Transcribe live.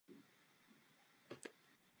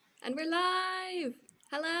And we're live!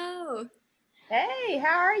 Hello! Hey,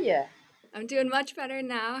 how are you? I'm doing much better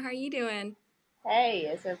now. How are you doing? Hey,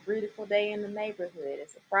 it's a beautiful day in the neighborhood.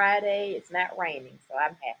 It's a Friday. It's not raining, so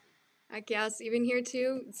I'm happy. I guess even here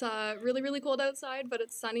too. It's really, really cold outside, but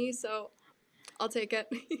it's sunny, so I'll take it.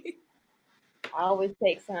 I always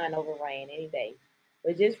take sun over rain any day.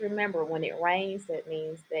 But just remember, when it rains, that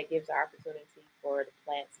means that gives opportunity for the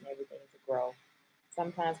plants and everything to grow.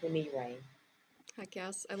 Sometimes we need rain. I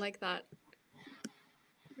guess I like that.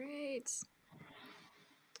 Great. Just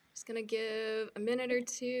gonna give a minute or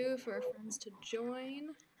two for our friends to join.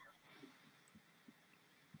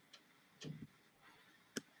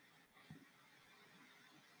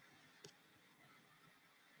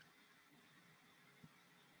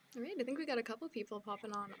 All right, I think we got a couple people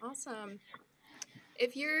popping on. Awesome.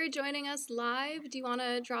 If you're joining us live, do you want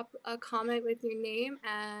to drop a comment with your name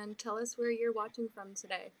and tell us where you're watching from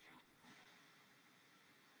today?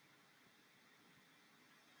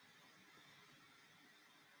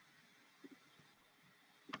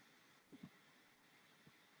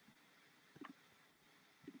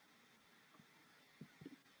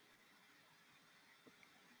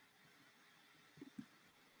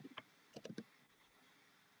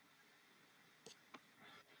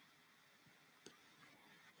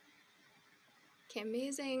 Okay,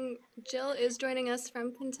 amazing. Jill is joining us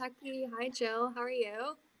from Kentucky. Hi, Jill. How are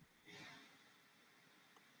you?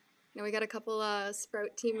 Now we got a couple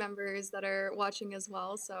Sprout team members that are watching as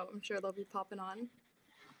well, so I'm sure they'll be popping on.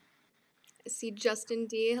 I see Justin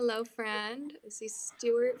D. Hello, friend. I see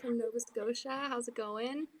Stuart from Nova Scotia. How's it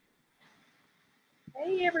going?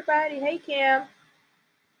 Hey, everybody. Hey, Kim.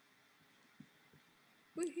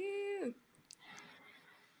 Woohoo!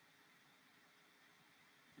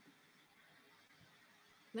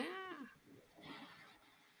 Ah.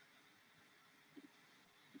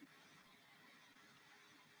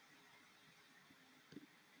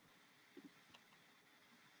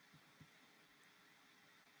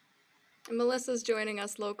 And Melissa's joining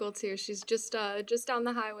us local too. She's just down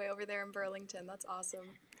the highway over there in Burlington. That's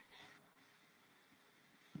awesome.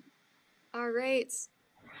 All right.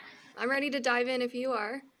 I'm ready to dive in if you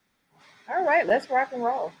are. All right, let's rock and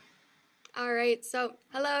roll. All right, so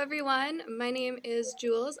hello everyone. My name is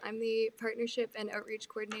Jules. I'm the Partnership and Outreach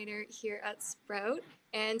Coordinator here at Sprout.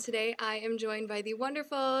 And today I am joined by the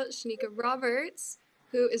wonderful Shanicka Roberts,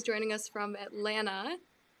 who is joining us from Atlanta.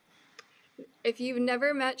 If you've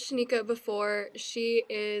never met Shanicka before, she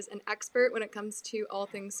is an expert when it comes to all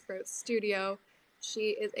things Sprout Studio.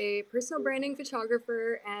 She is a personal branding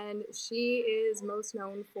photographer and she is most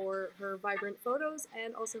known for her vibrant photos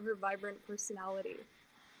and also her vibrant personality.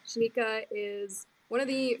 Shanicka is one of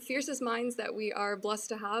the fiercest minds that we are blessed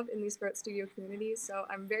to have in the Sprout Studio community. So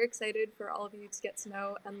I'm very excited for all of you to get to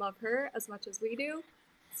know and love her as much as we do.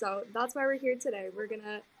 So that's why we're here today. We're going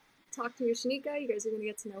to talk to Shanicka. You guys are going to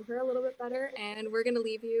get to know her a little bit better. And we're going to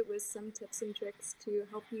leave you with some tips and tricks to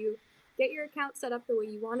help you get your account set up the way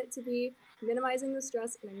you want it to be, minimizing the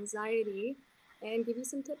stress and anxiety, and give you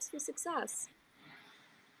some tips for success.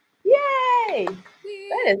 Yay!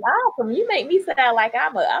 That is awesome. You make me sound like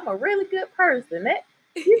I'm a really good person. That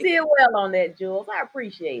you did well on that, Jules. I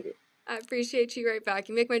appreciate it. I appreciate you right back.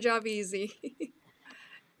 You make my job easy.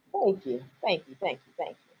 Thank you. Thank you. Thank you. Thank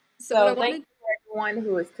you. So what I So, thank wanted you for everyone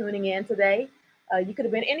who is tuning in today. You could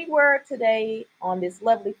have been anywhere today on this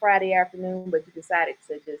lovely Friday afternoon, but you decided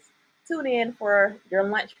to just tune in for your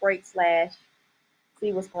lunch break slash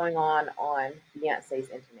see what's going on Beyonce's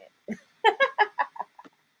internet.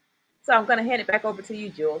 So, I'm going to hand it back over to you,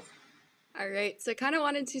 Jules. All right, so I kind of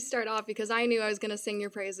wanted to start off because I knew I was going to sing your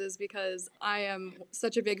praises because I am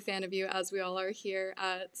such a big fan of you, as we all are here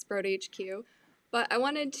at Sprout HQ. But I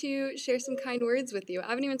wanted to share some kind words with you. I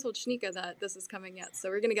haven't even told Shanicka that this is coming yet, so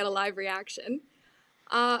we're going to get a live reaction.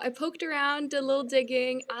 I poked around, did a little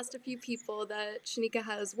digging, asked a few people that Shanicka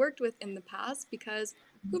has worked with in the past because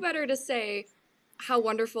who better to say how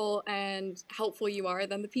wonderful and helpful you are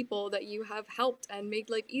than the people that you have helped and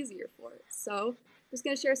made life easier for. So I'm just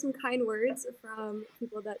going to share some kind words from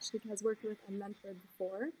people that Shanicka has worked with and mentored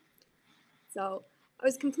before. So I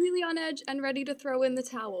was completely on edge and ready to throw in the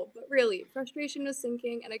towel, but really, frustration was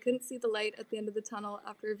sinking and I couldn't see the light at the end of the tunnel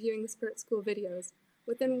after reviewing the Spirit School videos.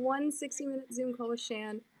 Within one 60-minute Zoom call with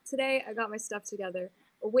Shan, today I got my stuff together.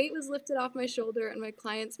 A weight was lifted off my shoulder and my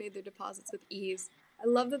clients made their deposits with ease. I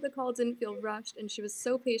love that the call didn't feel rushed and she was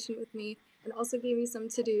so patient with me and also gave me some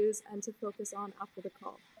to-dos and to focus on after the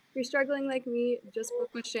call. If you're struggling like me, just book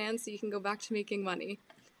with Shan so you can go back to making money.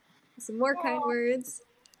 Some more kind words.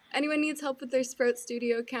 anyone needs help with their Sprout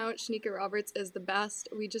Studio account, Shanicka Roberts is the best.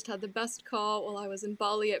 We just had the best call while I was in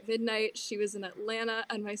Bali at midnight. She was in Atlanta,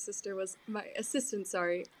 and my assistant,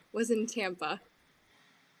 sorry, was in Tampa.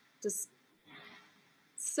 Just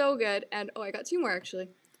so good. And oh, I got two more actually.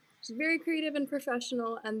 She's very creative and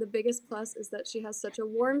professional, and the biggest plus is that she has such a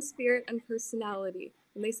warm spirit and personality.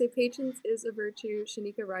 When they say patience is a virtue,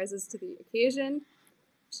 Shanicka rises to the occasion.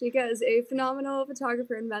 Shanicka is a phenomenal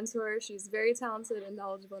photographer and mentor. She's very talented and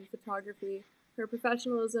knowledgeable in photography. Her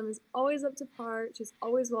professionalism is always up to par. She's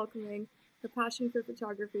always welcoming. Her passion for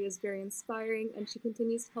photography is very inspiring, and she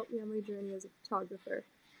continues to help me on my journey as a photographer.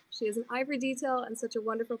 She has an eye for detail and such a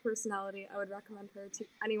wonderful personality. I would recommend her to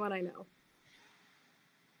anyone I know.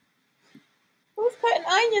 Who's cutting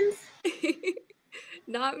onions?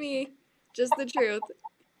 Not me, just the truth.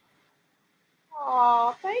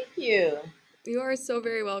 Oh, thank you. You are so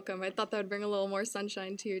very welcome. I thought that would bring a little more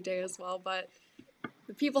sunshine to your day as well, but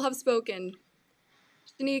the people have spoken.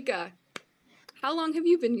 Shanicka, how long have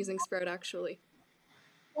you been using Sprout actually?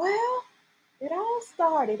 Well, it all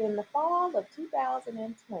started in the fall of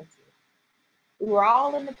 2020. We were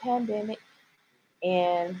all in the pandemic,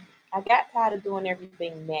 and I got tired of doing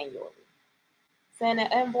everything manually. Send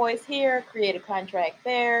an invoice here, create a contract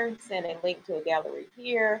there, send a link to a gallery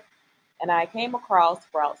here, and I came across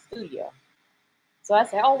Sprout Studio. So I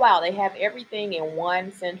said, oh wow, they have everything in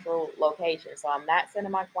one central location. So I'm not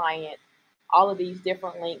sending my client all of these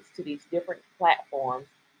different links to these different platforms.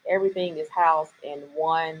 Everything is housed in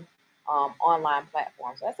one online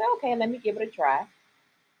platform. So I said, okay, let me give it a try.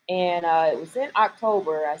 And it was in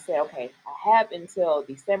October. I said, okay, I have until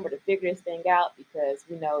December to figure this thing out because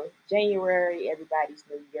we know January, everybody's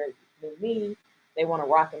New Year, new me. They want to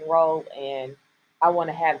rock and roll, and I want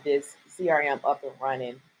to have this CRM up and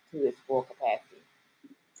running to its full capacity.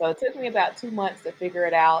 So it took me about 2 months to figure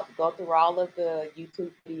it out, go through all of the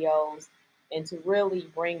YouTube videos, and to really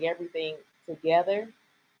bring everything together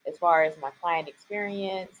as far as my client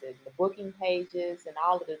experience and the booking pages and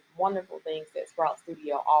all of the wonderful things that Sprout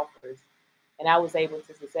Studio offers. And I was able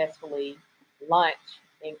to successfully launch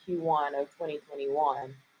in Q1 of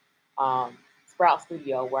 2021 Sprout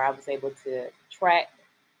Studio, where I was able to track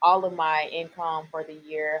all of my income for the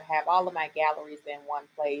year, have all of my galleries in one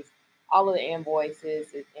place, all of the invoices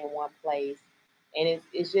is in one place, and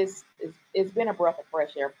it's been a breath of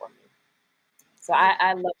fresh air for me. So Oh,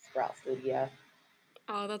 I love Sprout Studio.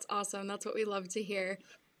 oh, that's awesome. That's what we love to hear.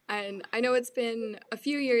 And I know it's been a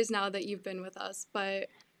few years now that you've been with us, but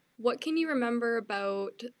what can you remember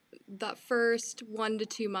about that first 1 to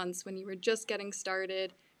 2 months when you were just getting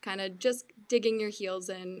started, kind of just digging your heels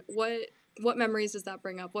in? What memories does that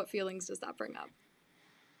bring up? What feelings does that bring up?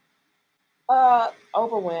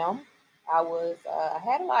 Overwhelmed. I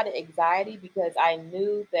had a lot of anxiety because I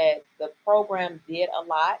knew that the program did a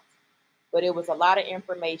lot, but it was a lot of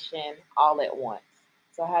information all at once.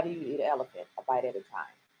 So how do you eat an elephant a bite at a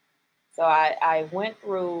time? So I went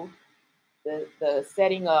through the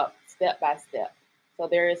setting up step by step. So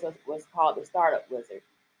there is what's called the startup wizard.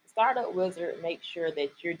 The startup wizard makes sure that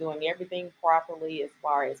you're doing everything properly as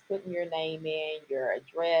far as putting your name in, your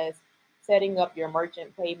address, setting up your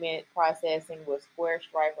merchant payment processing with Square,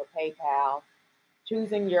 Stripe, or PayPal,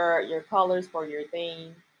 choosing your colors for your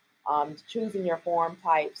theme, choosing your form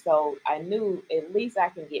type. So I knew at least I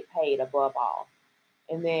can get paid above all.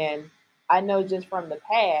 And then I know just from the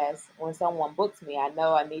past, when someone books me, I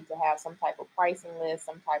know I need to have some type of pricing list,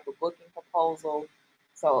 some type of booking proposal,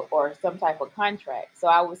 so or some type of contract. So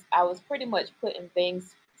I was pretty much putting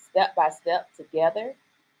things step by step together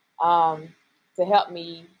um, to help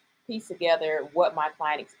me piece together what my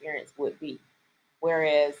client experience would be.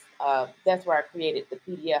 Whereas that's where I created the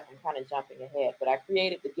PDF. I'm kind of jumping ahead, but I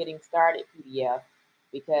created the getting started PDF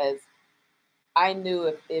because I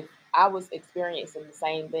knew if I was experiencing the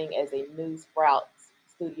same thing as a new Sprouts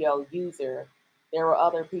Studio user, there were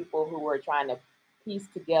other people who were trying to piece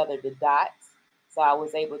together the dots. So I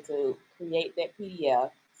was able to create that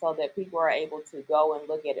PDF so that people are able to go and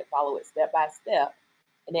look at it, follow it step by step.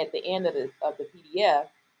 And at the end of the PDF,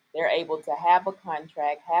 they're able to have a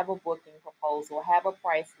contract, have a booking proposal, have a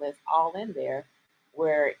price list all in there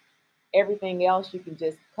where everything else you can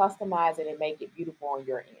just customize it and make it beautiful on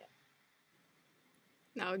your end.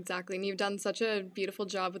 No, exactly. And you've done such a beautiful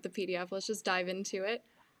job with the PDF. Let's just dive into it.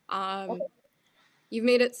 Um, Okay. you've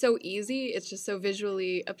made it so easy. It's just so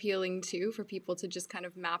visually appealing too for people to just kind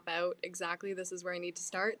of map out exactly this is where I need to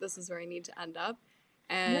start, this is where I need to end up. Mhm.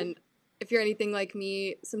 And if you're anything like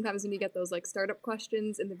me, sometimes when you get those like startup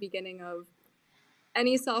questions in the beginning of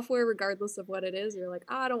any software, regardless of what it is, you're like,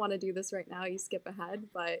 oh, I don't want to do this right now. You skip ahead.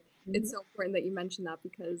 But it's Mhm. so important that you mention that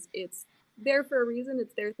because it's there for a reason.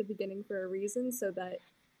 It's there at the beginning for a reason so that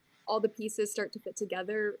all the pieces start to fit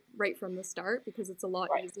together right from the start, because it's a lot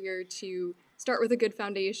Right. easier to start with a good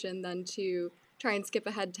foundation than to try and skip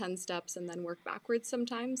ahead 10 steps and then work backwards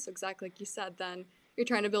sometimes. So exactly like you said, then you're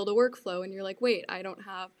trying to build a workflow and you're like, wait, I don't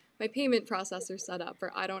have my payment processor set up,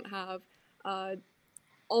 or I don't have uh,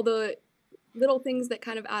 all the little things that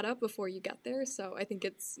kind of add up before you get there. So I think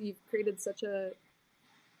you've created such a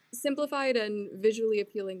simplified and visually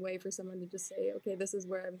appealing way for someone to just say, okay, this is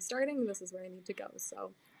where I'm starting, this is where I need to go.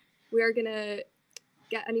 So we are gonna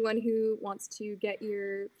get anyone who wants to get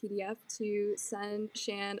your PDF to send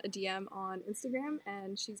Shan a DM on Instagram,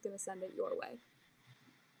 and she's gonna send it your way.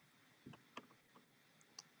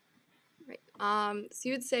 Right. So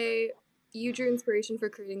you would say you drew inspiration for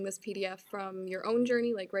creating this PDF from your own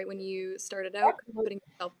journey, like right when you started out, Absolutely. putting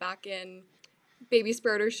yourself back in baby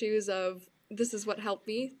sprouter shoes of this is what helped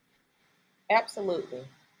me. Absolutely.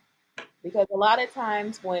 Because a lot of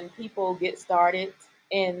times when people get started,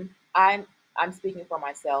 and I'm speaking for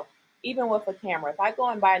myself, even with a camera, if I go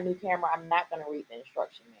and buy a new camera, I'm not going to read the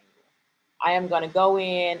instruction manual. I am going to go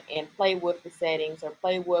in and play with the settings, or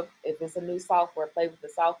play with, if it's a new software, play with the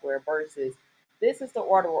software versus this is the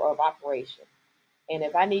order of operation. And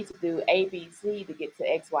if I need to do ABC to get to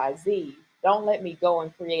XYZ, don't let me go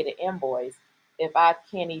and create an invoice if I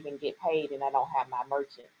can't even get paid and I don't have my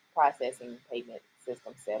merchant processing payment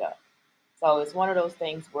system set up. So it's one of those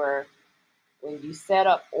things where when you set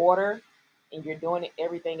up order and you're doing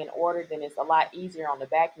everything in order, then it's a lot easier on the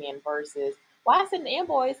back end versus, well, I sent an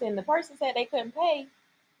invoice and the person said they couldn't pay.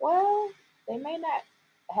 Well, they may not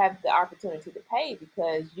have the opportunity to pay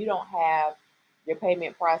because you don't have your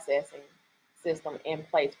payment processing system in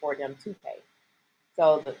place for them to pay.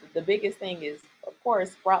 So the biggest thing is, of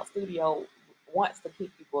course, Sprout Studio wants to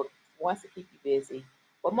keep you booked, wants to keep you busy,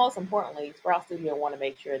 but most importantly, Sprout Studio want to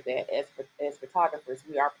make sure that as photographers,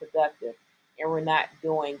 we are productive and we're not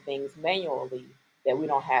doing things manually that we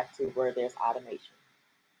don't have to, where there's automation.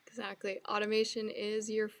 Exactly. Automation is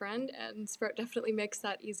your friend, and Sprout definitely makes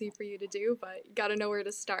that easy for you to do, but you gotta know where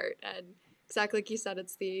to start. And exactly like you said,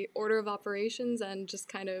 it's the order of operations and just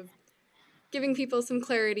kind of giving people some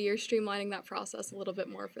clarity or streamlining that process a little bit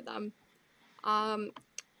more for them. Um,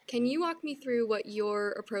 can you walk me through what your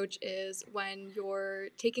approach is when you're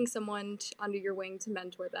taking someone under your wing to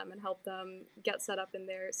mentor them and help them get set up in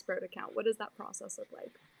their Sprout account? What does that process look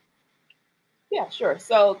like? Yeah, sure.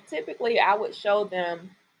 So typically, I would show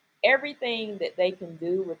them everything that they can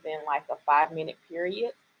do within like a 5 minute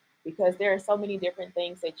period, because there are so many different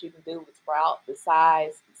things that you can do with Sprout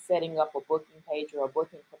besides setting up a booking page or a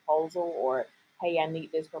booking proposal, or hey, I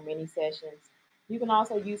need this for mini sessions. You can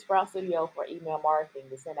also use Sprout Studio for email marketing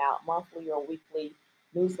to send out monthly or weekly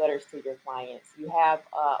newsletters to your clients. You have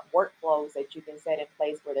workflows that you can set in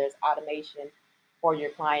place where there's automation for your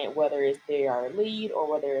client, whether it's they are a lead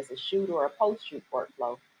or whether it's a shoot or a post shoot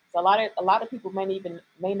workflow. So a lot of people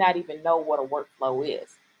may not even know what a workflow is,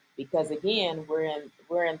 because again, we're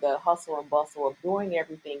in the hustle and bustle of doing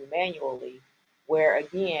everything manually, where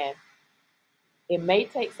again, it may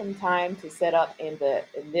take some time to set up in the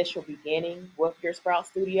initial beginning with your Sprout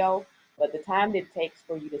Studio, but the time that it takes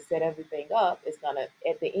for you to set everything up is gonna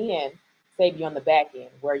at the end save you on the back end,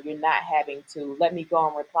 where you're not having to let me go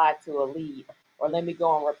and reply to a lead, or let me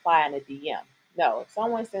go and reply in a DM. No, if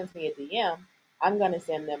someone sends me a DM, I'm gonna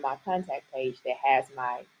send them my contact page that has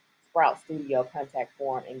my Sprout Studio contact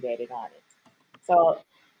form embedded on it. So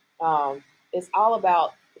it's all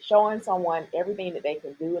about showing someone everything that they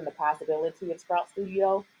can do and the possibility of Sprout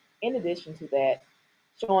Studio. In addition to that,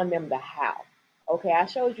 showing them the how. Okay, I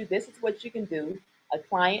showed you this is what you can do. A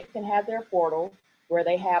client can have their portal where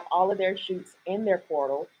they have all of their shoots in their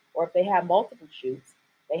portal, or if they have multiple shoots,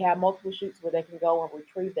 they have multiple shoots where they can go and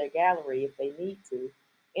retrieve their gallery if they need to.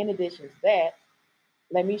 In addition to that,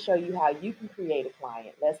 let me show you how you can create a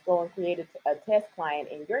client. Let's go and create a test client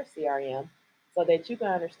in your CRM so that you can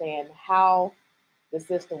understand how the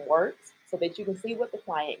system works, so that you can see what the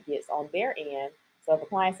client gets on their end. So if a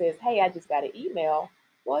client says, hey, I just got an email,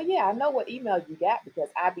 well, yeah, I know what email you got because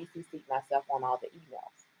I BCC'd myself on all the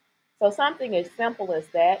emails. So something as simple as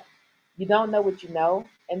that, you don't know what you know,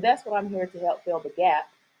 and that's what I'm here to help fill the gap.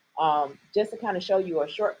 Just to kind of show you a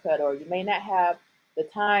shortcut, or you may not have the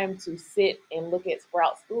time to sit and look at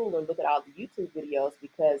Sprout School or look at all the YouTube videos,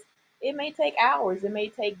 because it may take hours, it may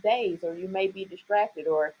take days, or you may be distracted,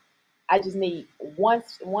 or I just need one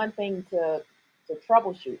thing to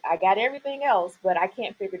troubleshoot. I got everything else, but I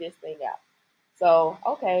can't figure this thing out. So,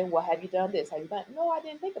 okay, well, have you done this? Have you done? No, I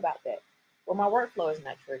didn't think about that. Well, my workflow is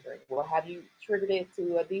not triggering. Well, have you triggered it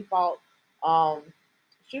to a default um,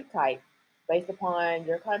 shoot type based upon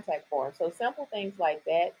your contact form. So simple things like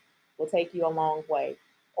that will take you a long way.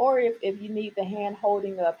 Or if you need the hand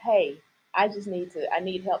holding of, hey, I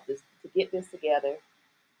need help to get this together,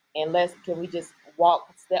 and can we just walk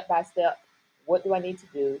step by step? What do I need to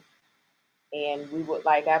do? And we would,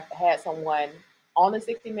 like, I've had someone on a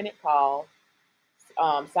 60-minute call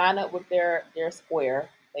sign up with their Square.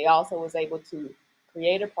 They also was able to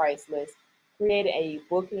create a price list, create a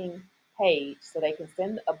booking page, so they can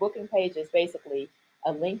send a booking page is basically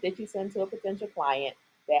a link that you send to a potential client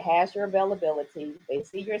that has your availability. They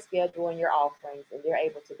see your schedule and your offerings, and they're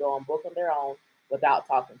able to go and book on their own without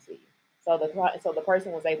talking to you. So the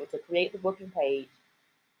person was able to create the booking page,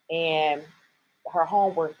 and her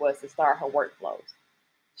homework was to start her workflows.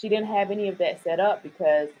 She didn't have any of that set up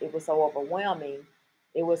because it was so overwhelming.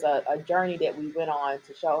 It was a journey that we went on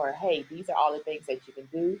to show her, hey, these are all the things that you can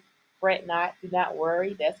do. Fret not, do not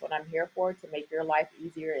worry. That's what I'm here for, to make your life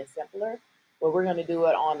easier and simpler. But we're going to do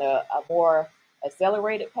it on a more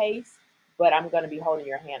accelerated pace, but I'm going to be holding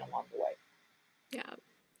your hand along the way. Yeah.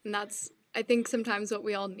 And that's, I think sometimes what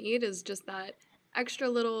we all need is just that extra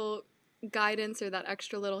little guidance or that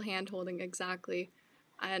extra little hand holding, exactly.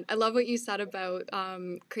 And I love what you said about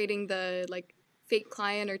creating the like fake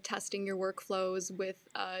client or testing your workflows with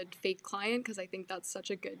a fake client, because I think that's such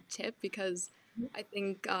a good tip, because I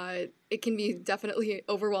think it can be definitely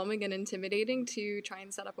overwhelming and intimidating to try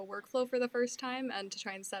and set up a workflow for the first time and to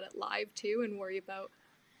try and set it live too and worry about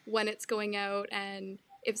when it's going out and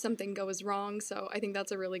if something goes wrong. So I think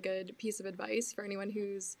that's a really good piece of advice for anyone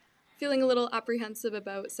who's feeling a little apprehensive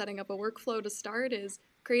about setting up a workflow to start is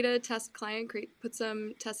create a test client, put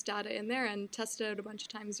some test data in there and test it out a bunch of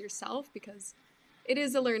times yourself, because it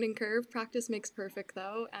is a learning curve. Practice makes perfect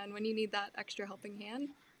though, and when you need that extra helping hand,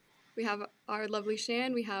 we have our lovely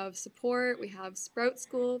Shan, we have support, we have Sprout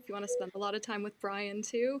School. If you want to spend a lot of time with Brian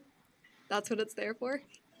too, that's what it's there for.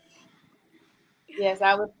 Yes,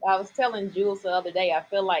 I was telling Jules the other day, I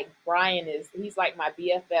feel like Brian he's like my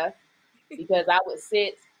BFF, because I would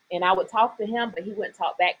sit and I would talk to him, but he wouldn't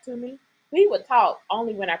talk back to me. He would talk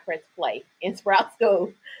only when I pressed play in Sprout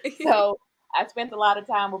School. So I spent a lot of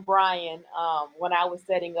time with Brian when I was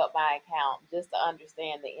setting up my account, just to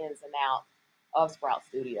understand the ins and outs of Sprout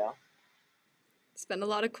Studio. Spend a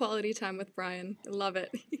lot of quality time with Brian. I love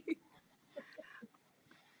it.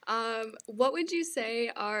 What would you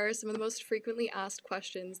say are some of the most frequently asked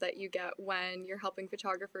questions that you get when you're helping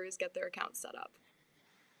photographers get their accounts set up?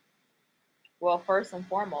 Well, first and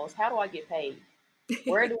foremost, how do I get paid?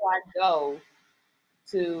 Where do I go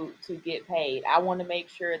to get paid? I want to make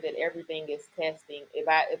sure that everything is testing.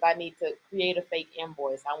 If I need to create a fake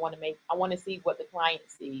invoice, I want to see what the client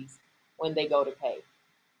sees when they go to pay.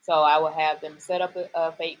 So I will have them set up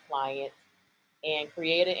a fake client and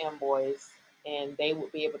create an invoice, and they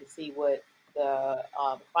would be able to see what the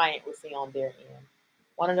client would see on their end.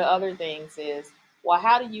 One of the other things is, well,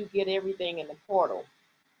 how do you get everything in the portal?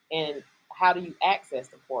 And how do you access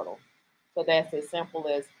the portal? So that's as simple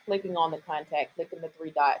as clicking on the contact, clicking the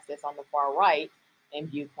three dots that's on the far right, and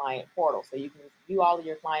view client portal. So you can view all of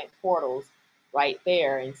your client portals right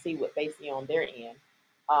there and see what they see on their end.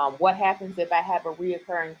 What happens if I have a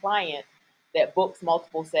reoccurring client that books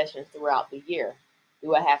multiple sessions throughout the year?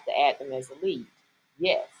 Do I have to add them as a lead?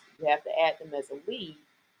 Yes, you have to add them as a lead,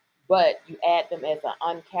 but you add them as an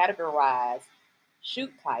uncategorized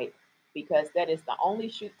shoot type, because that is the only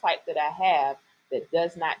shoot type that I have that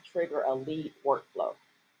does not trigger a lead workflow.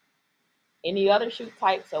 Any other shoot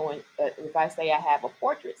type, so if I say I have a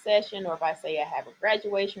portrait session, or if I say I have a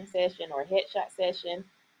graduation session or a headshot session,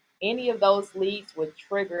 any of those leads would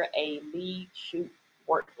trigger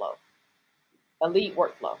workflow, a lead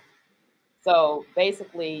workflow. So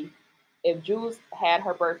basically, if Jules had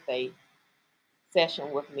her birthday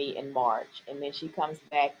session with me in March, and then she comes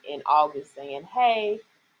back in August saying, "Hey,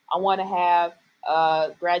 I want to have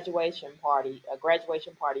a graduation party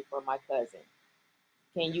for my cousin.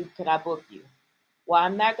 Can I book you?" Well,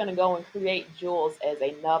 I'm not going to go and create Jules as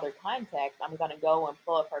another contact. I'm going to go and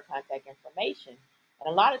pull up her contact information. And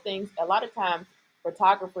a lot of times,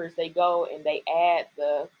 photographers, they go and they add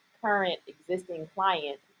the current existing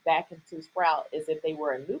client back into Sprout as if they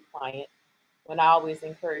were a new client, when I always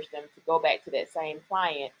encourage them to go back to that same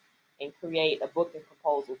client and create a booking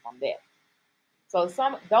proposal from there. So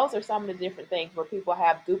those are some of the different things where people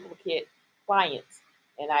have duplicate clients,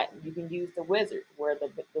 and you can use the wizard, where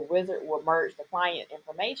the wizard will merge the client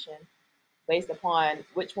information based upon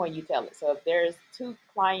which one you tell it. So if there's two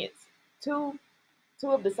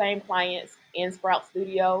two of the same clients in Sprout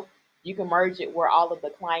Studio, you can merge it where all of the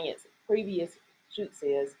clients' previous shoots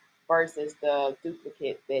is versus the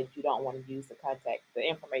duplicate that you don't want to use the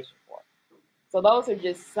information for. So those are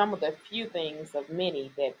just some of the few things of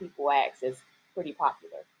many that people ask is pretty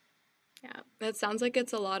popular. Yeah, it sounds like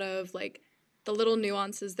it's a lot of like the little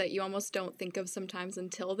nuances that you almost don't think of sometimes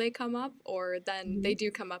until they come up, or then Mm-hmm. they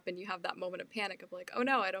do come up and you have that moment of panic of like, oh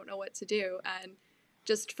no, I don't know what to do. And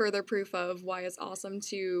just further proof of why it's awesome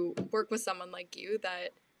to work with someone like you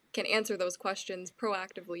that can answer those questions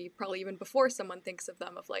proactively, probably even before someone thinks of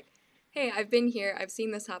them, of like, hey, I've been here, I've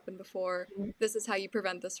seen this happen before. This is how you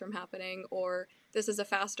prevent this from happening, or this is a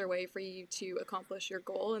faster way for you to accomplish your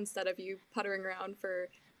goal instead of you puttering around for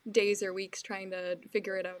days or weeks trying to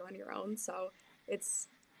figure it out on your own. So it's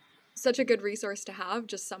such a good resource to have,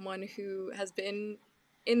 just someone who has been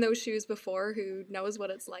in those shoes before, who knows what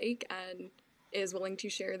it's like and is willing to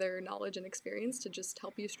share their knowledge and experience to just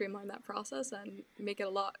help you streamline that process and make it a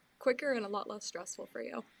lot quicker and a lot less stressful for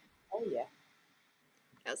you. Oh yeah.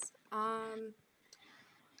 Yes.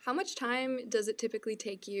 How much time does it typically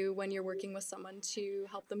take you when you're working with someone to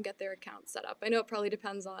help them get their account set up? I know it probably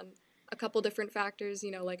depends on a couple different factors,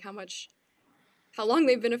 like how long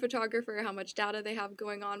they've been a photographer, how much data they have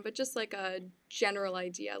going on, but just like a general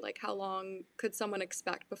idea, like how long could someone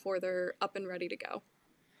expect before they're up and ready to go?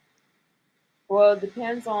 Well, it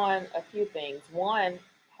depends on a few things. One,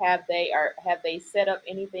 have they set up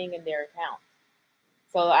anything in their account?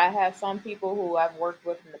 So I have some people who I've worked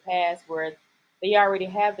with in the past where they already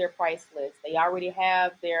have their price list, they already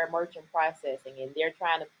have their merchant processing, and they're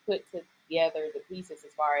trying to put together the pieces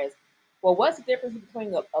as far as, well, what's the difference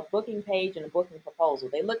between a booking page and a booking proposal?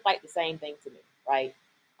 They look like the same thing to me, right?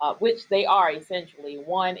 Which they are essentially.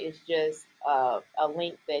 One is just a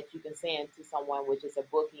link that you can send to someone, which is a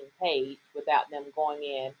booking page without them going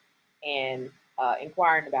in and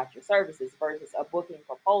inquiring about your services, versus a booking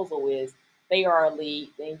proposal is they are a lead,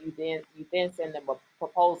 then you then send them a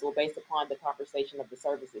proposal based upon the conversation of the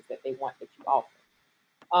services that they want that you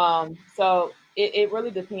offer. So it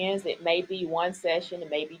really depends. It may be one session, it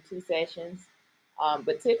may be two sessions,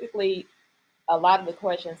 but typically a lot of the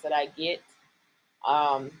questions that I get,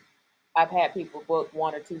 um, I've had people book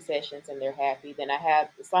one or two sessions and they're happy. Then I have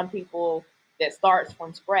some people that starts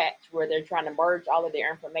from scratch where they're trying to merge all of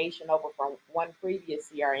their information over from one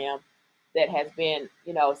previous CRM that has been,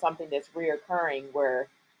 something that's reoccurring where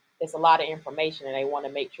it's a lot of information and they want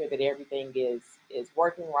to make sure that everything is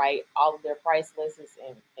working right, all of their price lists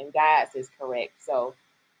and guides is correct. So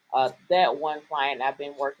that one client I've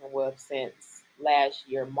been working with since last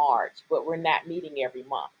year, March, but we're not meeting every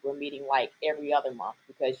month. We're meeting like every other month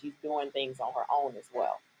because she's doing things on her own as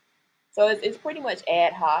well. So it's pretty much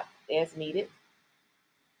ad hoc as needed.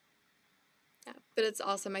 Yeah, but it's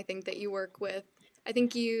awesome. I think that you work with, I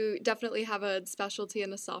think you definitely have a specialty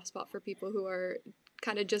and a soft spot for people who are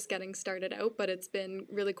kind of just getting started out, but it's been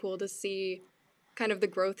really cool to see kind of the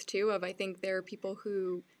growth too of I think there are people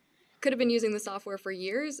who could have been using the software for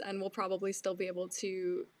years and will probably still be able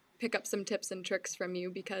to pick up some tips and tricks from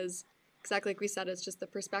you because exactly like we said, it's just the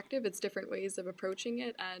perspective, it's different ways of approaching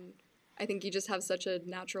it. And I think you just have such a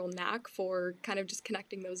natural knack for kind of just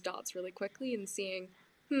connecting those dots really quickly and seeing,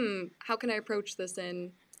 how can I approach this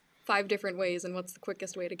in five different ways and what's the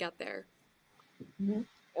quickest way to get there? Hmm.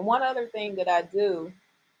 And one other thing that I do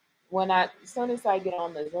as soon as I get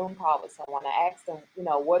on the Zoom call with someone, I ask them,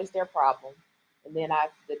 what is their problem? And then I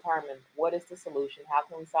determine what is the solution? How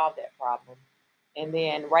can we solve that problem? And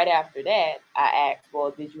then right after that, I ask,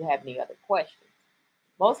 well, did you have any other questions?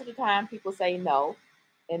 Most of the time, people say no.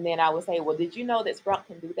 And then I would say, well, did you know that Sprout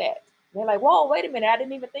can do that? And they're like, whoa, wait a minute, I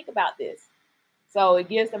didn't even think about this. So it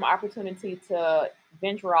gives them opportunity to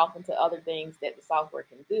venture off into other things that the software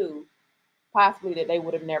can do, possibly that they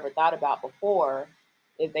would have never thought about before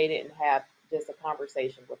if they didn't have just a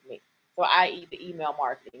conversation with me. So, i.e., the email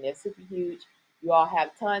marketing, that's super huge. You all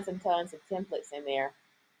have tons and tons of templates in there,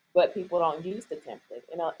 but people don't use the template.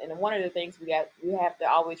 And one of the things we have to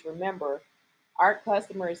always remember, our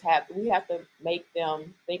customers have we have to make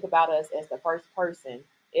them think about us as the first person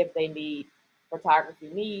if they need photography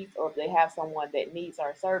needs or if they have someone that needs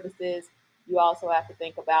our services. You also have to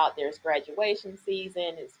think about there's graduation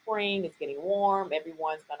season, it's spring, it's getting warm,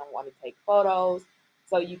 everyone's going to want to take photos.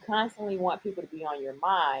 So you constantly want people to be on your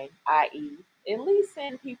mind, i.e., at least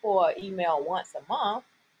send people an email once a month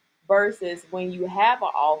versus when you have an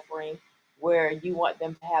offering where you want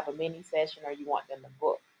them to have a mini session or you want them to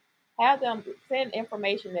book. Have them send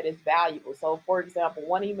information that is valuable. So, for example,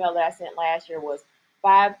 one email that I sent last year was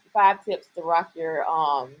five tips to rock your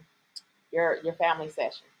family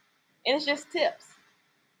session, and it's just tips.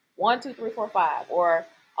 1, 2, 3, 4, 5, or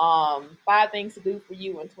 5 things to do for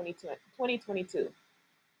you in 2022.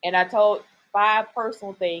 And I told 5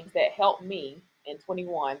 personal things that helped me in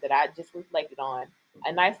 21 that I just reflected on.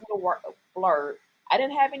 a nice little blurb. I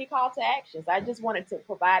didn't have any call to actions. I just wanted to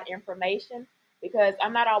provide information because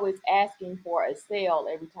I'm not always asking for a sale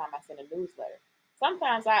every time I send a newsletter.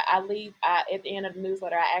 Sometimes I leave at the end of the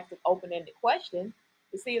newsletter, I ask an open ended question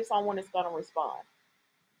to see if someone is going to respond.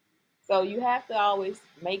 So you have to always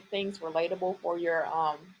make things relatable for your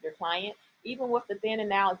client, even with the thin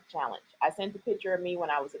and out challenge. I sent a picture of me when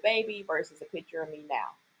I was a baby versus a picture of me now.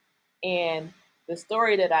 And the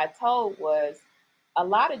story that I told was a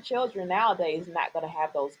lot of children nowadays not going to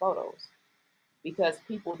have those photos because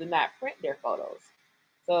people do not print their photos.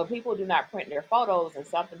 So if people do not print their photos and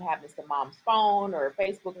something happens to mom's phone or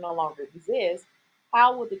Facebook no longer exists,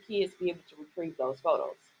 how will the kids be able to retrieve those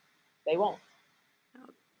photos? They won't.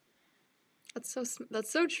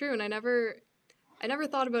 That's so true, and I never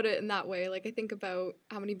thought about it in that way. Like I think about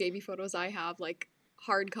how many baby photos I have, like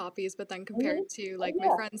hard copies, but then Mm-hmm. compared to Oh like my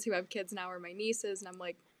yeah. friends who have kids now or my nieces, and I'm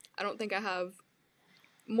like, I don't think I have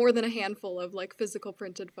more than a handful of like physical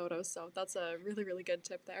printed photos. So that's a really, really good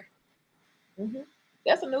tip there. Mm-hmm.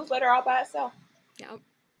 That's a newsletter all by itself. Yeah,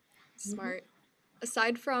 Mm-hmm. smart.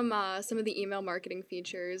 Aside from some of the email marketing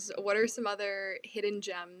features, what are some other hidden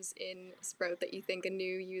gems in Sprout that you think a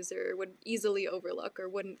new user would easily overlook or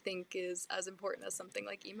wouldn't think is as important as something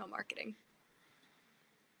like email marketing?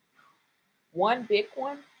 One big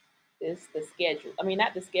one is the schedule. I mean,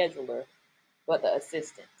 not the scheduler, but the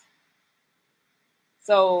assistant.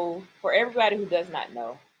 So, for everybody who does not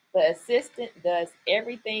know, the assistant does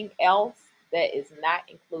everything else that is not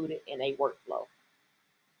included in a workflow.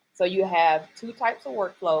 So, you have two types of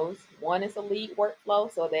workflows. One is a lead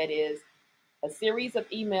workflow, so that is a series of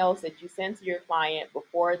emails that you send to your client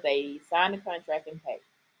before they sign the contract and pay.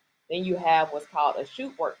 Then you have what's called a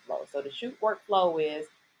shoot workflow. So, the shoot workflow is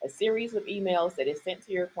a series of emails that is sent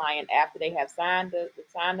to your client after they have signed the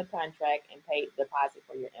contract and paid the deposit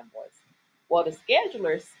for your invoice. Well, the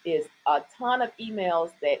scheduler is a ton of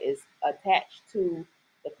emails that is attached to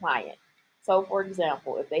the client. So, for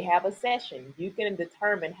example, if they have a session, you can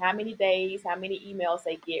determine how many days, how many emails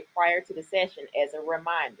they get prior to the session as a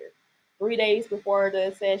reminder. 3 days before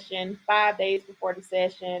the session, 5 days before the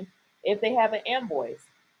session. If they have an invoice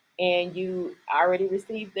and you already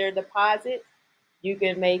received their deposit, you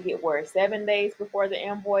can make it where 7 days before the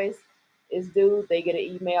invoice is due, they get an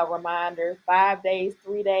email reminder. 5 days,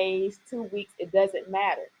 3 days, 2 weeks, it doesn't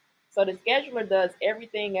matter. So the scheduler does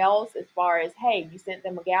everything else as far as, hey, you sent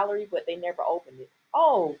them a gallery, but they never opened it.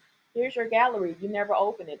 Oh, here's your gallery, you never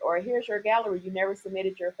opened it. Or here's your gallery, you never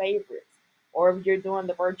submitted your favorites. Or if you're doing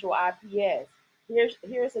the virtual IPS, here's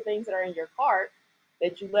the things that are in your cart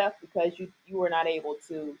that you left because you were not able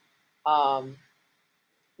to um,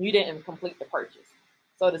 you didn't complete the purchase.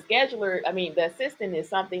 So the scheduler, I mean, the assistant is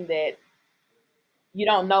something that you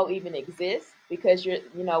don't know even exists because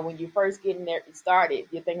when you first getting there started,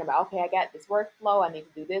 you're thinking about, okay, I got this workflow, I need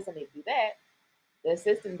to do this, I need to do that. The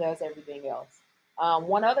assistant does everything else.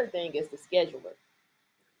 One other thing is the scheduler.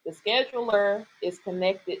 The scheduler is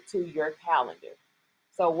connected to your calendar.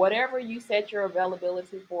 So whatever you set your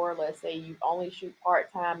availability for, let's say you only shoot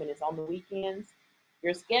part time and it's on the weekends,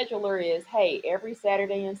 your scheduler is, hey, every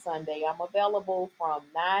Saturday and Sunday I'm available from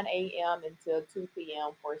 9 a.m. until 2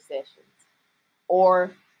 p.m. for sessions.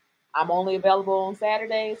 Or I'm only available on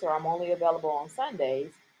Saturdays or I'm only available on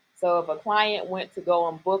Sundays. So if a client went to go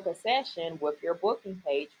and book a session with your booking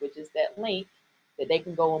page, which is that link that they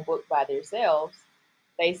can go and book by themselves,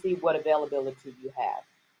 they see what availability you have.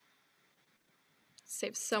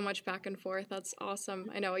 Saves so much back and forth. That's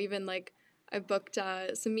awesome. I know even like I've booked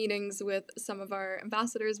some meetings with some of our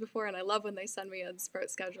ambassadors before, and I love when they send me a Sprout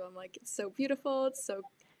schedule. I'm like, it's so beautiful. It's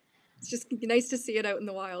just nice to see it out in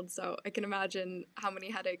the wild. So I can imagine how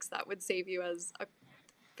many headaches that would save you as a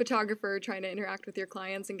photographer trying to interact with your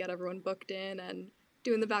clients and get everyone booked in and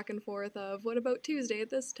doing the back and forth of what about Tuesday at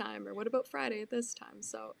this time or what about Friday at this time.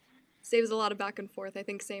 So saves a lot of back and forth. I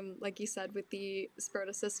think same like you said with the Sprout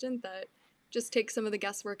Assistant that just takes some of the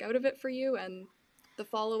guesswork out of it for you and the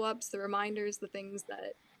follow-ups, the reminders, the things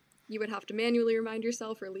that you would have to manually remind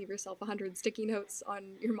yourself or leave yourself 100 sticky notes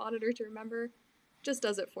on your monitor to remember just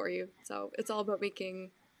does it for you. So it's all about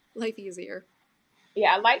making life easier.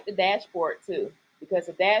 Yeah, I like the dashboard too because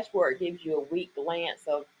the dashboard gives you a week glance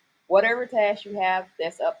of whatever task you have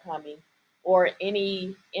that's upcoming or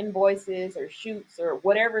any invoices or shoots or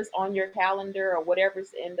whatever's on your calendar or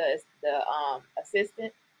whatever's in the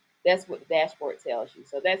assistant. That's what the dashboard tells you.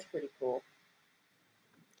 So that's pretty cool.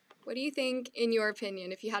 What do you think, in your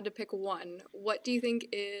opinion, if you had to pick one, what do you think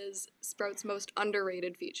is Sprout's most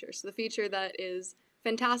underrated feature? So the feature that is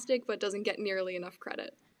fantastic but doesn't get nearly enough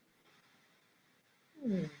credit.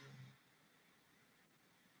 Hmm.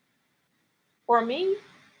 For me,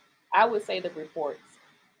 I would say the reports.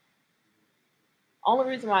 Only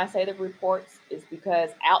reason why I say the reports is because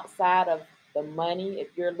outside of the money, if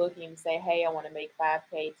you're looking, say, hey, I want to make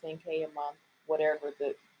 5K, 10K a month,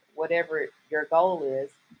 whatever your goal is,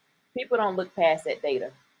 people don't look past that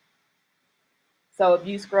data. So if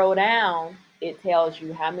you scroll down, it tells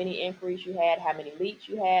you how many inquiries you had, how many leads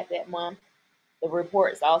you had that month. The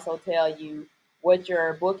reports also tell you what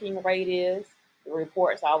your booking rate is. The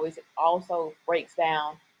reports always also breaks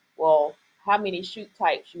down, well, how many shoot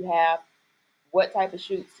types you have, what type of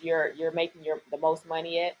shoots you're making the most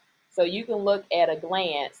money at. So you can look at a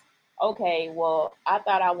glance, okay, well, I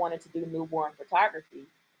thought I wanted to do newborn photography.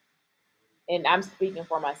 And I'm speaking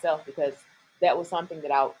for myself because that was something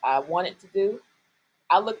that I wanted to do.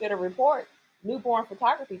 I looked at a report. Newborn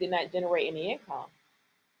photography did not generate any income.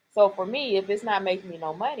 So for me, if it's not making me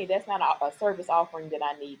no money, that's not a service offering that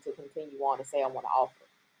I need to continue on to say I want to offer.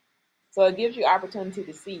 So it gives you opportunity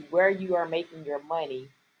to see where you are making your money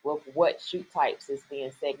with what shoot types is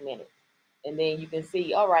being segmented. And then you can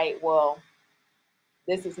see, all right, well,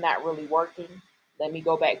 this is not really working. Let me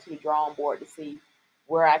go back to the drawing board to see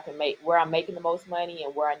where I'm making the most money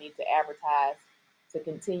and where I need to advertise to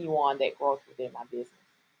continue on that growth within my business.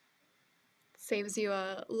 Saves you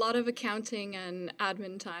a lot of accounting and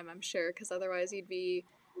admin time, I'm sure, because otherwise you'd be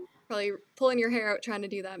probably pulling your hair out trying to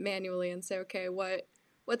do that manually and say, okay,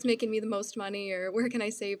 what's making me the most money or where can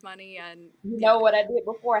I save money? And You yeah, know what I did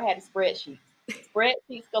before? I had a spreadsheet,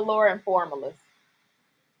 spreadsheets galore and formulas.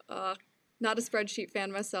 uh, not a spreadsheet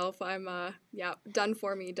fan myself. I'm yeah, done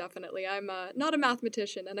for me definitely. I'm not a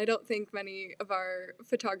mathematician, and I don't think many of our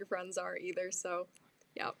photographer friends are either. So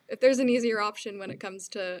yeah, if there's an easier option when it comes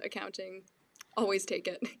to accounting, always take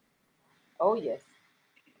it. Oh yes.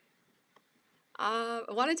 I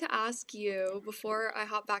wanted to ask you before I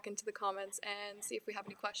hop back into the comments and see if we have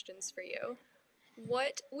any questions for you.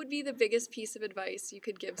 What would be the biggest piece of advice you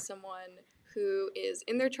could give someone who is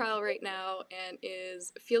in their trial right now and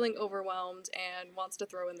is feeling overwhelmed and wants to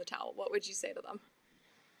throw in the towel? What would you say to them?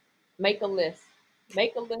 Make a list.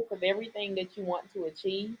 Make a list of everything that you want to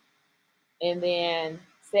achieve and then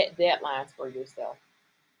set deadlines for yourself.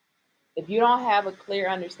 If you don't have a clear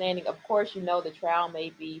understanding, of course, you know the trial may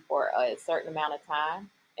be for a certain amount of time.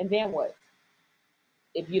 And then what?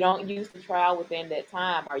 If you don't use the trial within that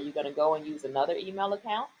time, are you going to go and use another email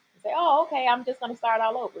account and say, oh, okay, I'm just going to start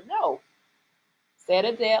all over? No. Set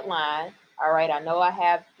a deadline. All right, I know I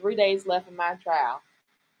have 3 days left in my trial.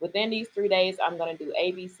 Within these 3 days, I'm going to do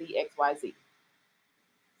A, B, C, X, Y, Z.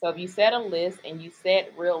 So if you set a list and you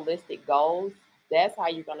set realistic goals, that's how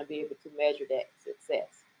you're going to be able to measure that success.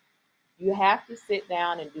 You have to sit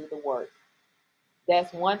down and do the work.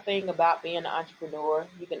 That's one thing about being an entrepreneur.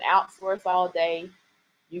 You can outsource all day.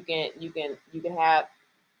 You can have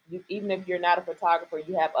you, even if you're not a photographer,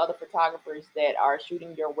 you have other photographers that are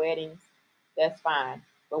shooting your weddings. That's fine.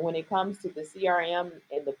 But when it comes to the CRM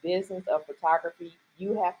and the business of photography,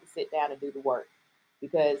 you have to sit down and do the work.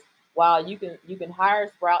 Because while you can hire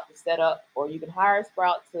Sprout to set up, or you can hire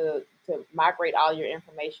Sprout to migrate all your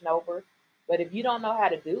information over, but if you don't know how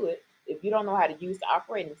to do it, if you don't know how to use the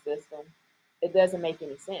operating system, it doesn't make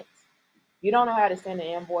any sense. You don't know how to send an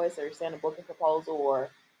invoice or send a booking proposal or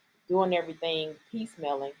doing everything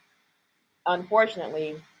piecemealing.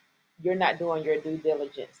 Unfortunately, you're not doing your due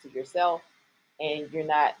diligence to yourself, and you're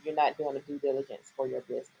not doing the due diligence for your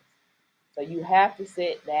business. So you have to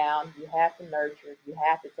sit down, you have to nurture, you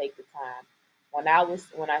have to take the time. When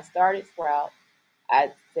I started Sprout,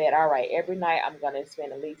 I said, all right, every night I'm gonna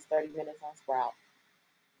spend at least 30 minutes on Sprout.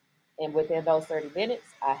 And within those 30 minutes,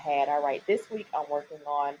 I had, all right, this week I'm working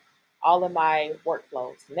on all of my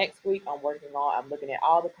workflows. Next week, I'm looking at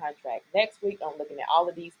all the contracts. Next week, I'm looking at all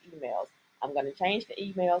of these emails. I'm going to change the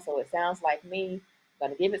email so it sounds like me. I'm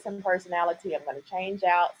going to give it some personality. I'm going to change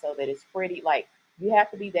out so that it's pretty. Like, you have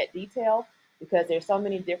to be that detailed because there's so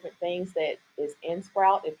many different things that is in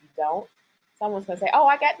Sprout. If you don't, someone's going to say, oh,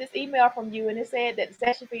 I got this email from you and it said that the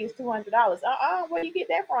session fee is $200. Where do you get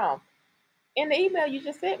that from? In the email you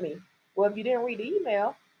just sent me. Well, if you didn't read the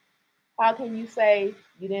email, how can you say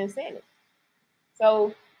you didn't send it?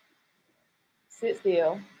 So sit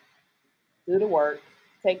still, do the work,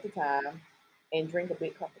 take the time, and drink a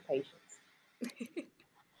big cup of patience.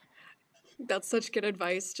 That's such good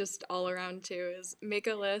advice, just all around too. Is make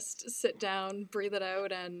a list, sit down, breathe it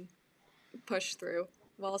out, and push through.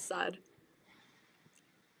 Well said.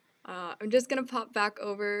 I'm just gonna pop back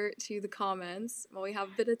over to the comments while we have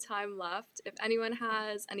a bit of time left. If anyone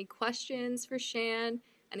has any questions for Shan,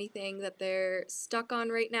 anything that they're stuck on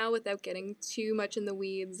right now without getting too much in the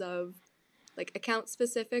weeds of like account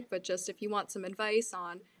specific, but just if you want some advice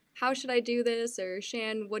on how should I do this? Or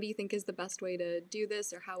Shan, what do you think is the best way to do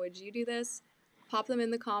this? Or how would you do this? Pop them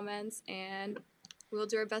in the comments and we'll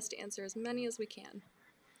do our best to answer as many as we can.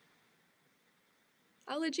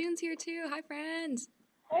 Oh, LeJune's here too. Hi, friends.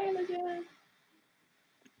 Hey, LeJune.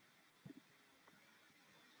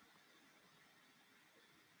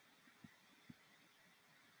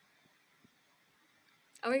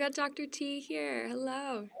 Oh, we got Dr. T here.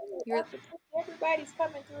 Hello. Hey, You're, Dr. T, everybody's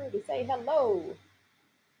coming through to say hello.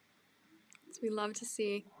 we love to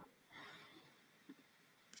see.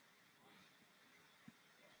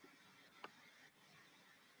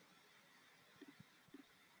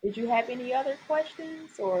 Did you have any other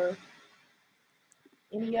questions or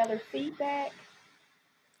any other feedback?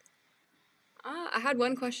 I had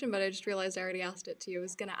one question, but I just realized I already asked it to you. I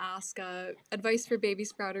was going to ask advice for baby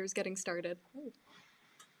sprouters getting started. Oh.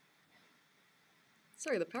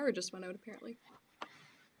 Sorry, the power just went out apparently.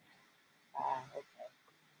 Ah, okay.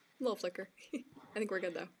 A little flicker. I think we're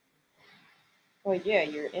good though. Well, yeah,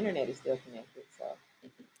 your internet is still connected, so.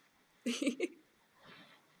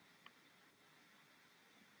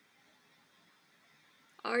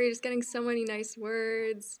 Oh, you're just getting so many nice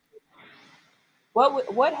words.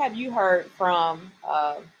 What have you heard from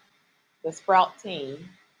the Sprout team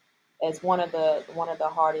as one of the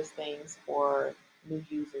hardest things for new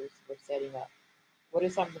users for setting up? What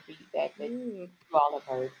is some of the feedback that Ooh. you all have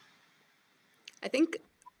heard? I think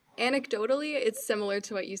anecdotally, it's similar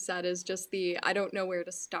to what you said, is just the I don't know where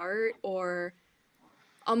to start, or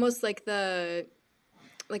almost like the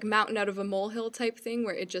like mountain out of a molehill type thing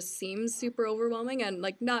where it just seems super overwhelming, and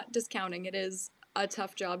like not discounting, it is a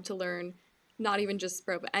tough job to learn, not even just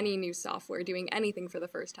Sprout, but any new software, doing anything for the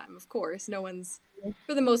first time. Of course, no one's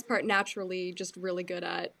for the most part naturally just really good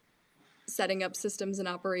at setting up systems and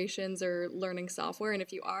operations or learning software, and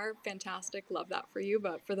if you are, fantastic, love that for you,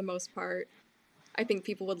 but for the most part, I think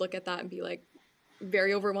people would look at that and be like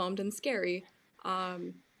very overwhelmed and scary.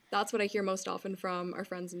 Um, that's what I hear most often from our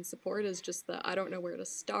friends in support, is just the I don't know where to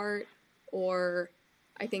start, or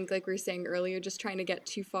I think like we were saying earlier, just trying to get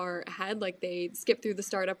too far ahead. Like they skip through the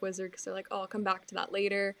startup wizard because they're like, oh, I'll come back to that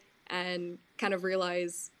later, and kind of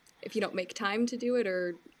realize if you don't make time to do it,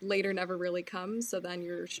 or later never really comes, so then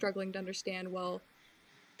you're struggling to understand, well,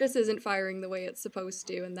 this isn't firing the way it's supposed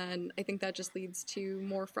to. And then I think that just leads to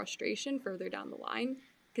more frustration further down the line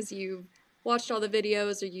because you've watched all the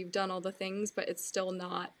videos or you've done all the things, but it's still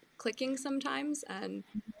not clicking sometimes. And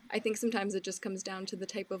I think sometimes it just comes down to the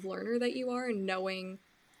type of learner that you are and knowing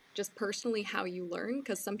just personally how you learn,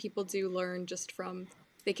 because some people do learn just from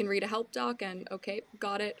they can read a help doc and okay,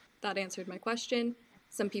 got it, that answered my question.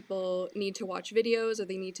 Some people need to watch videos, or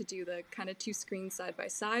they need to do the kind of two screens side by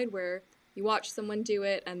side where you watch someone do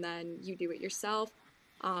it and then you do it yourself.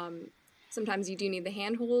 um, Sometimes you do need the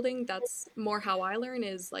hand holding. That's more how I learn,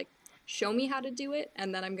 is like show me how to do it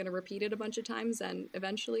and then I'm going to repeat it a bunch of times and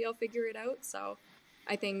eventually I'll figure it out. So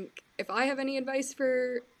I think if I have any advice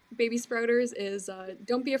for baby sprouters is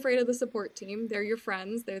don't be afraid of the support team. They're your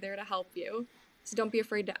friends. They're there to help you. So don't be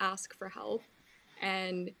afraid to ask for help.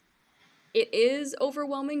 And it is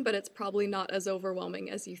overwhelming, but it's probably not as overwhelming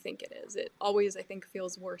as you think it is. It always, I think,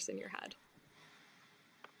 feels worse in your head.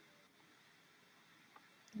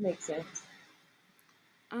 Makes sense.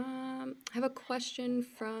 I have a question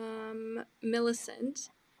from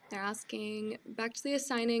Millicent. They're asking, back to the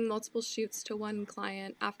assigning multiple shoots to one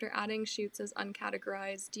client. After adding shoots as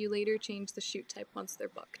uncategorized, do you later change the shoot type once they're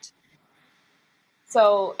booked?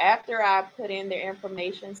 So after I put in their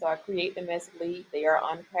information, so I create them as lead, they are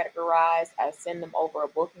uncategorized. I send them over a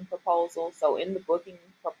booking proposal. So in the booking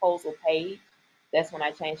proposal page, that's when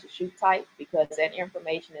I change the shoot type, because that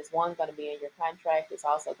information is one going to be in your contract. It's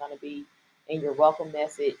also going to be in your welcome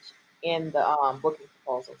message in the booking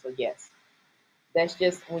proposal. So yes, that's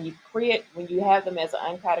just when you have them as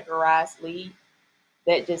an uncategorized lead,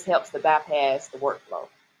 that just helps to bypass the workflow.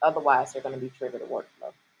 Otherwise, they're going to be triggered a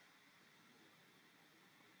workflow.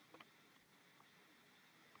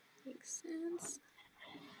 Makes sense.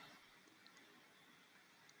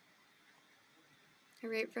 All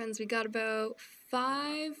right, friends, we got about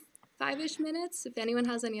five-ish minutes. If anyone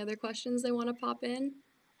has any other questions they want to pop in.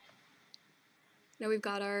 Now we've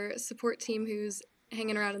got our support team who's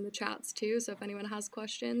hanging around in the chats too, so if anyone has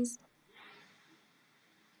questions.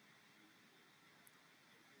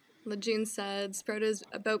 LeJune said, Sprout is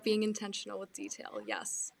about being intentional with detail.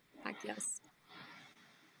 Yes. Heck yes.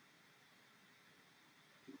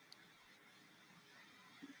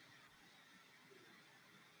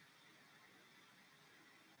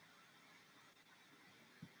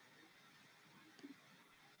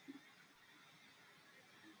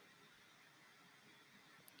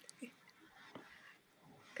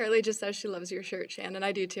 Carly just says she loves your shirt, Shan, and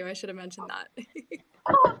I do too. I should have mentioned that.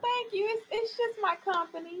 Oh, thank you. It's just my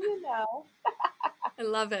company, you know. I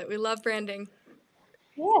love it. We love branding.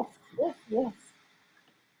 Yes, yes, yes.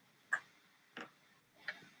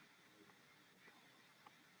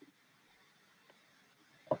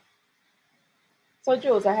 So,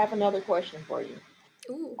 Jules, I have another question for you.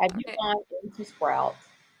 Ooh, Have you okay. gone into Sprout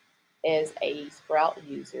as a Sprout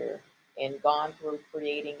user and gone through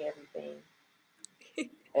creating everything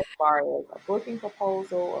as far as a booking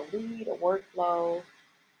proposal, a lead, a workflow,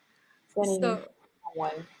 sending So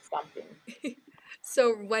someone something?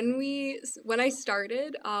 So when I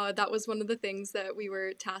started, that was one of the things that we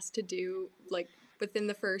were tasked to do, like within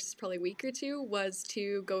the first probably week or two, was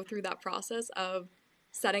to go through that process of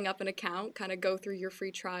setting up an account, kind of go through your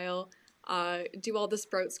free trial, do all the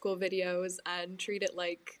Sprout School videos, and treat it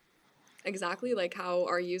like exactly like how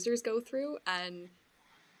our users go through, and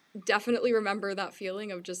definitely remember that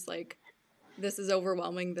feeling of just like this is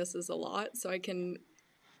overwhelming, this is a lot, so I can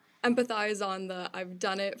empathize on the I've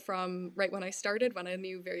done it from right when I started when I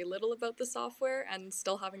knew very little about the software and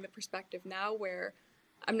still having the perspective now where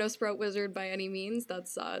I'm no Sprout wizard by any means.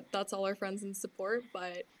 That's all our friends and support,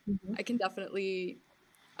 but Hmm. I can definitely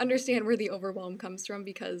understand where the overwhelm comes from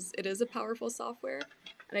because it is a powerful software.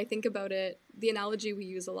 And I think about it, the analogy we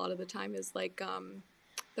use a lot of the time is like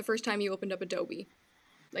the first time you opened up Adobe.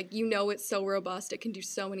 Like you know it's so robust, it can do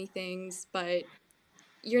so many things, but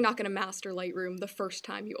you're not going to master Lightroom the first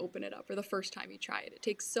time you open it up or the first time you try it. It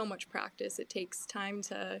takes so much practice. It takes time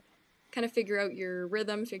to kind of figure out your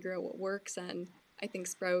rhythm, figure out what works. And I think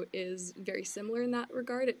Sprout is very similar in that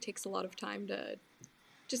regard. It takes a lot of time to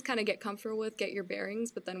just kind of get comfortable with, get your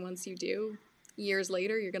bearings. But then once you do, years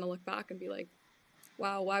later, you're going to look back and be like,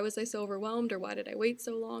 wow, why was I so overwhelmed or why did I wait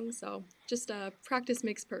so long? So just practice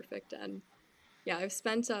makes perfect. And yeah, I've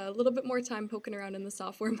spent a little bit more time poking around in the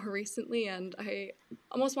software more recently, and I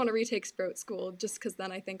almost want to retake Sprout School just because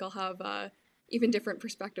then I think I'll have even different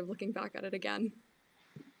perspective looking back at it again.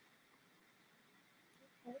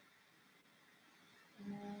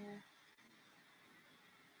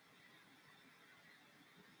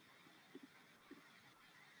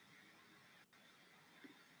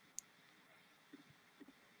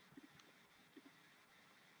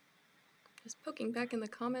 Just poking back in the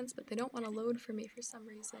comments, but they don't want to load for me for some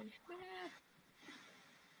reason.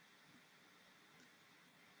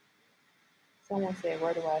 Someone said,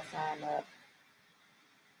 "Where do I sign up?"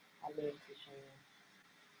 I live to Shan.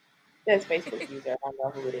 That's Facebook user. I don't know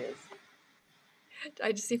who it is.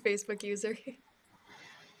 I just see Facebook user.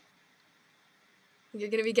 You're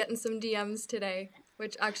going to be getting some DMs today.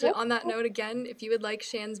 Which, actually, Yep. on that note, again, if you would like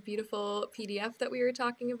Shan's beautiful PDF that we were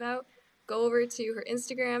talking about, go over to her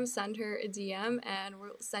Instagram, send her a DM, and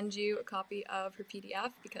we'll send you a copy of her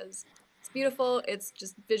PDF because it's beautiful. It's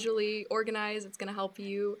just visually organized. It's going to help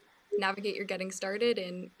you navigate your getting started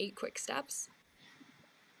in 8 quick steps.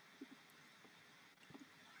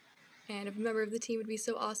 And if a member of the team would be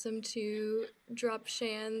so awesome to drop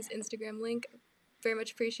Shan's Instagram link, very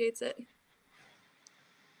much appreciates it.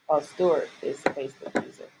 Oh, Stuart is the Facebook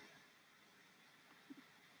user.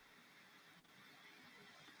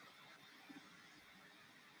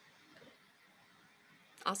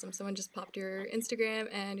 Awesome. Someone just popped your Instagram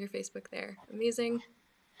and your Facebook there. Amazing.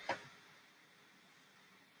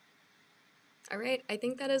 All right. I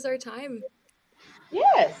think that is our time.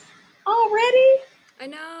 Yes. Already? I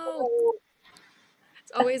know.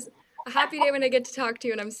 It's always a happy day when I get to talk to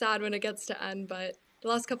you, and I'm sad when it gets to end, but the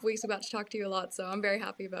last couple weeks we got to talk to you a lot, so I'm very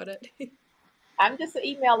happy about it. I'm just an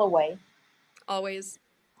email away. Always.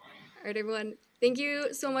 All right, everyone. Thank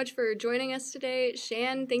you so much for joining us today.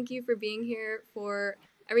 Shan, thank you for being here, for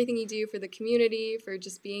everything you do for the community, for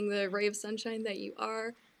just being the ray of sunshine that you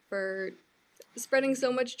are, for spreading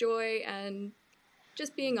so much joy and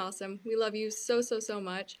just being awesome. We love you so, so, so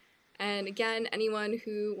much. And again, anyone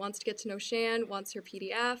who wants to get to know Shan, wants her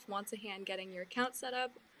PDF, wants a hand getting your account set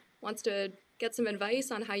up, wants to get some advice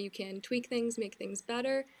on how you can tweak things, make things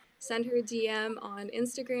better, send her a DM on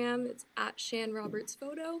Instagram. It's at Shan Roberts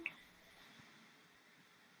Photo.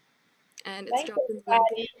 And it's Thanks, dropped in the link.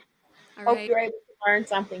 everybody. All Hope right. you're able to learn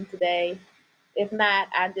something today. If not,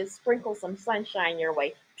 I just sprinkle some sunshine your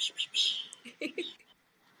way.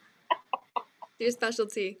 Your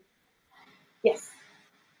specialty. Yes.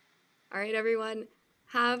 All right, everyone.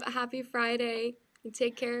 Have a happy Friday. And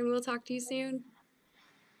take care, and we'll talk to you soon.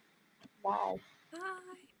 Bye. Bye.